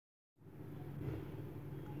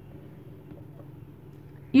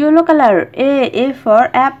Yellow color. A for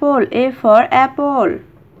apple, A for apple.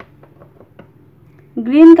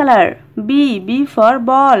 Green color. B for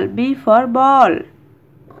ball, B for ball.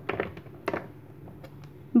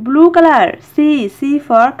 Blue color. C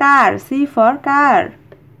for car, C for car.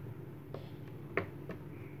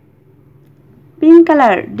 Pink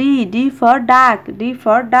color. D for duck, D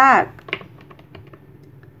for duck.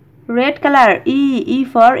 Red color. E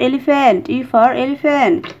for elephant, E for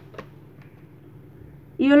elephant.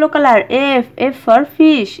 Yellow color. F for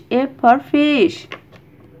fish, F for fish.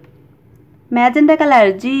 Magenta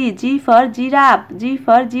color. G for giraffe, G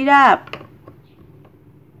for giraffe.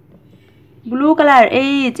 Blue color.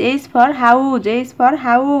 H for house, H for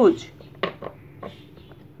house.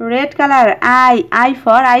 Red color. I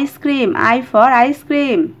for ice cream, I for ice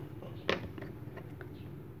cream.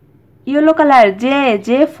 Yellow color.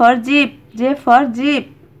 J for jeep, J for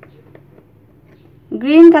jeep.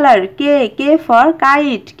 Green color. K for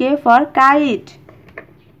kite, K for kite.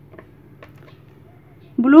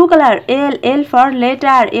 Blue color. L for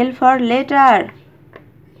letter, L for letter.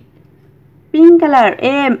 Pink color.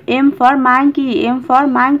 M for monkey, M for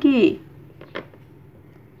monkey.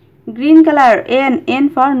 Green color. N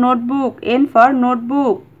for notebook, N for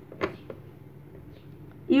notebook.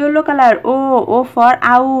 Yellow color. O for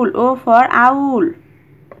owl, O for owl.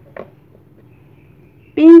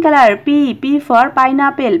 Pink color. P for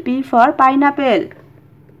pineapple, P for pineapple.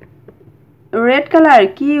 Red color.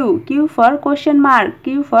 Q for question mark,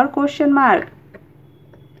 Q for question mark.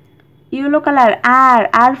 Yellow color.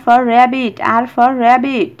 R for rabbit, R for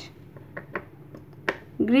rabbit.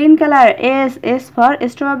 Green color. S for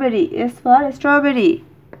strawberry, S for strawberry.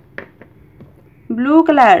 Blue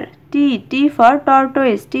color. T for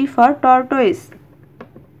tortoise, T for tortoise.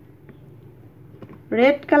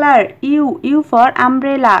 Red color. U for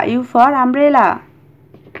umbrella, U for umbrella.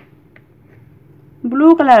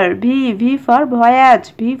 Blue color. V for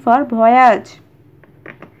voyage, V for voyage.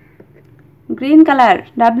 Green color.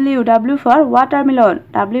 W for watermelon,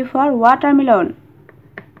 W for watermelon.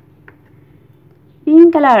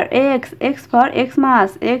 Pink color. X for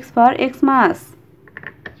Xmas, X for Xmas.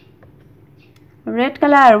 Red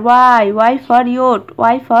color. Y for yacht,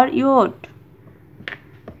 Y for yacht.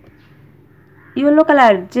 Yellow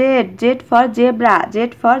color. Z for zebra,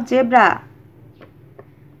 Z for zebra.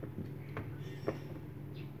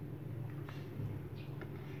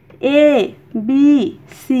 A B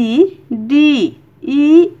C D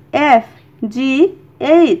E F G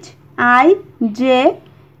H I J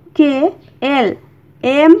K L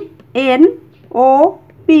M N O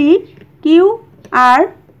P Q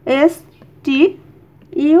R S T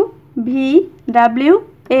U V W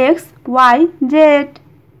X Y Z.